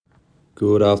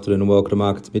Good afternoon and welcome to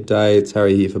Markets Midday. It's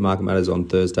Harry here for Market Matters on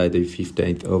Thursday, the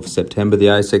 15th of September. The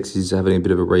ASX is having a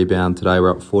bit of a rebound today.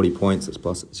 We're up 40 points. That's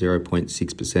plus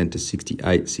 0.6% to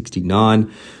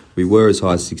 68.69. We were as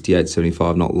high as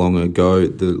 68.75 not long ago.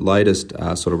 The latest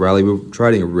sort of rally, we were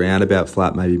trading around about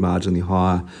flat, maybe marginally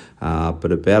higher.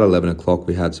 But about 11 o'clock,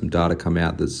 we had some data come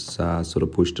out that's sort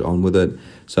of pushed on with it.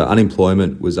 So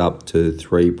unemployment was up to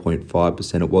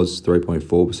 3.5%. It was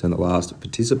 3.4% the last.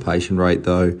 Participation rate,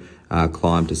 though,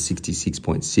 climbed to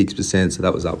 66.6%. So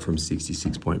that was up from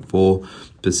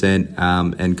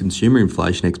 66.4%. And consumer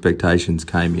inflation expectations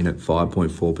came in at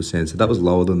 5.4%. So that was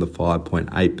lower than the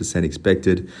 5.8%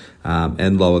 expected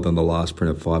and lower than the last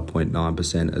print of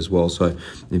 5.9% as well. So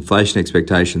inflation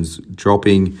expectations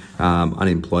dropping,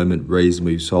 unemployment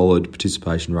reasonably solid,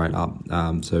 participation rate up.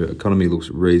 So economy looks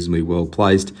reasonably well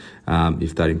placed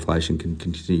if that inflation can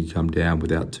continue to come down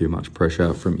without too much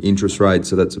pressure from interest rates.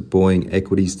 So that's buoying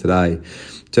equities today. In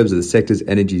terms of the sectors,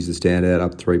 energy is the standout,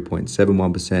 up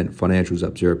 3.71%, financials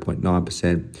up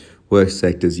 0.9%, work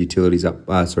sectors, utilities up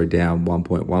down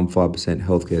 1.15%,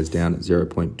 healthcare is down at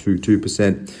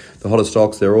 0.22%. The hottest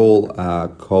stocks, they're all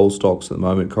coal stocks at the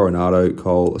moment. Coronado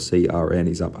Coal CRN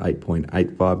is up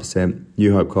 8.85%,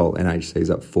 New Hope Coal NHC is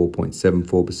up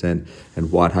 4.74%, and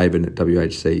Whitehaven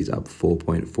WHC is up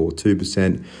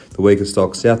 4.42%. The weaker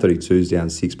stocks, South32 is down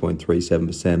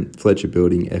 6.37%, Fletcher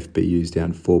Building FBU is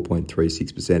down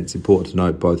 4.36%. It's important to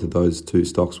note both of those two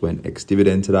stocks went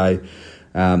ex-dividend today.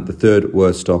 The third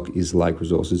worst stock is Lake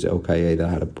Resources LKE. They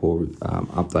had a poor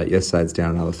update yesterday. It's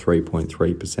down another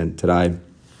 3.3% today.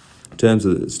 In terms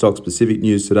of the stock-specific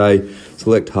news today,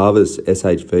 Select Harvest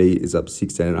SHV is up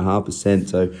 16.5%.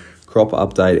 So crop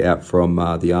update out from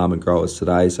the almond growers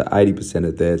today. So 80%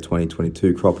 of their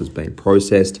 2022 crop has been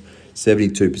processed.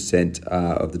 72%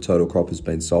 of the total crop has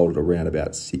been sold at around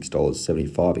about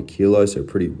 $6.75 a kilo, so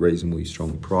pretty reasonably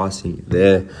strong pricing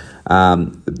there.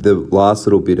 The last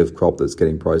little bit of crop that's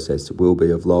getting processed will be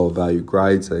of lower value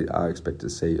grade, so I expect to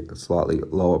see slightly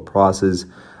lower prices.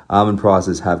 Almond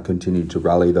prices have continued to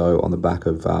rally, though, on the back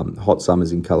of hot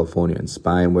summers in California and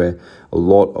Spain, where a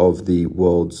lot of the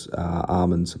world's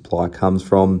almond supply comes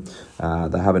from.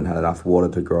 They haven't had enough water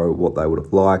to grow what they would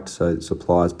have liked, so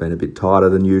supply has been a bit tighter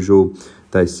than usual.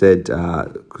 They said,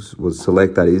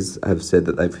 Select that is, have said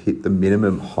that they've hit the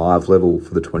minimum hive level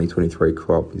for the 2023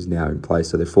 crop is now in place.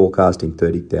 So they're forecasting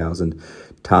 30,000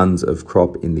 tonnes of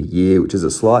crop in the year, which is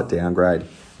a slight downgrade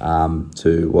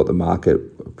to what the market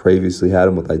previously had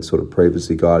and what they'd sort of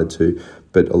previously guided to,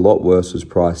 but a lot worse was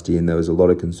priced in. There was a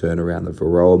lot of concern around the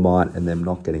varroa mite and them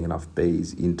not getting enough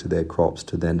bees into their crops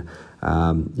to then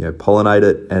pollinate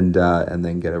it and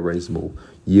then get a reasonable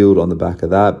yield on the back of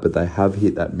that. But they have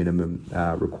hit that minimum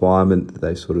requirement that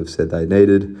they sort of said they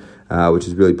needed, which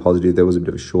is really positive. There was a bit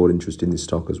of a short interest in this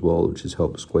stock as well, which has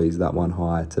helped squeeze that one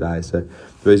higher today. So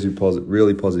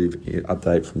really positive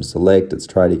update from Select. It's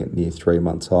trading at near 3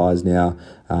 months highs now,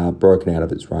 broken out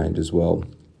of its range as well.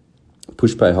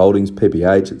 Pushpay Holdings,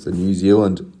 PPH, it's a New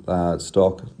Zealand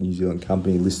stock, New Zealand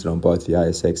company listed on both the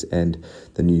ASX and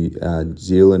the New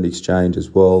Zealand exchange as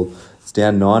well. It's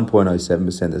down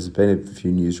 9.07%. There's been a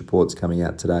few news reports coming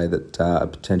out today that a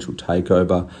potential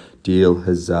takeover deal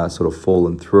has sort of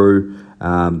fallen through.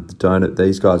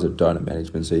 These guys are donut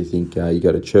management, so you think you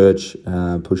go to church,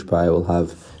 Pushpay will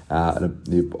have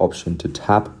the option to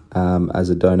tap as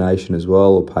a donation as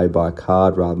well, or pay by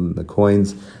card rather than the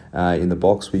coins in the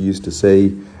box we used to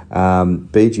see.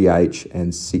 BGH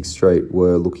and Sixth Street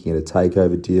were looking at a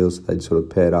takeover deal, so they'd sort of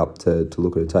paired up to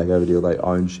look at a takeover deal. They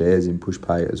own shares in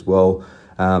Pushpay as well.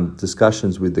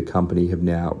 Discussions with the company have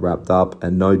now wrapped up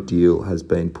and no deal has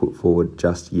been put forward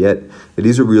just yet. It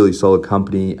is a really solid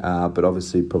company, but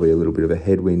obviously probably a little bit of a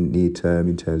headwind near term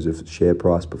in terms of share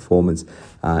price performance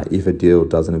if a deal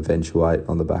doesn't eventuate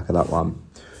on the back of that one.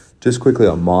 Just quickly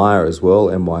on Myer as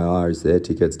well, MYR is their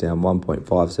tickets down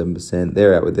 1.57%.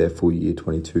 They're out with their full year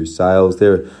 22 sales.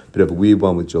 They're a bit of a weird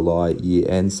one with July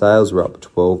year-end sales. We're up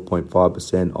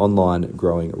 12.5%. Online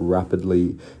growing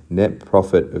rapidly. Net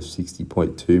profit of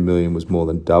 $60.2 million was more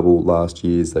than double last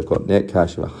year's. They've got net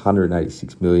cash of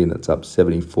 $186 million. That's up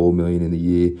 $74 million in the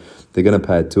year. They're going to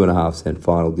pay a 2.5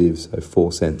 final div, so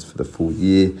 4 cents for the full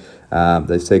year.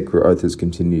 They said growth has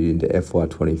continued into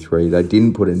FY23. They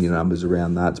didn't put any numbers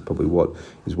around that. It's probably what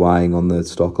is weighing on the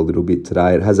stock a little bit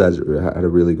today. It has had a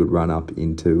really good run up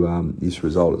into this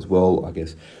result as well. I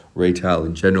guess retail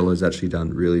in general has actually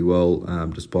done really well,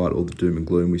 despite all the doom and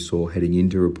gloom we saw heading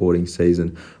into reporting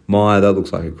season. Myer, that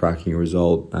looks like a cracking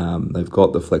result. They've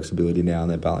got the flexibility now in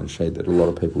their balance sheet that a lot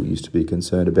of people used to be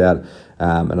concerned about.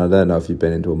 And I don't know if you've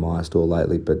been into a Myer store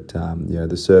lately, but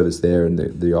the service there and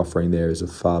the offering there is a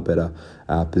far better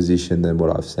position than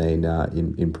what I've seen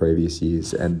in previous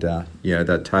years. And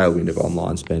that tailwind of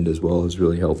online spend as well has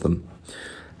really helped them.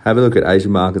 Have a look at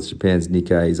Asian markets. Japan's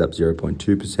Nikkei is up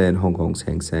 0.2%. Hong Kong's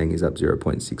Hang Seng is up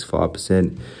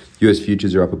 0.65%. US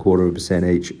futures are up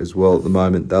 0.25% each as well at the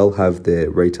moment. They'll have their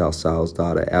retail sales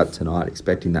data out tonight,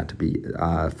 expecting that to be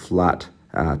flat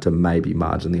to maybe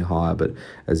marginally higher, but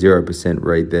a 0%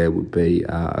 read there would be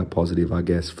a positive, I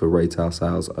guess, for retail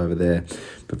sales over there.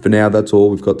 But for now, that's all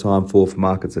we've got time for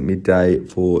markets at midday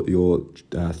for your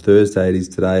Thursday. It is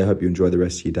today. I hope you enjoy the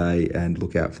rest of your day and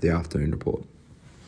look out for the afternoon report.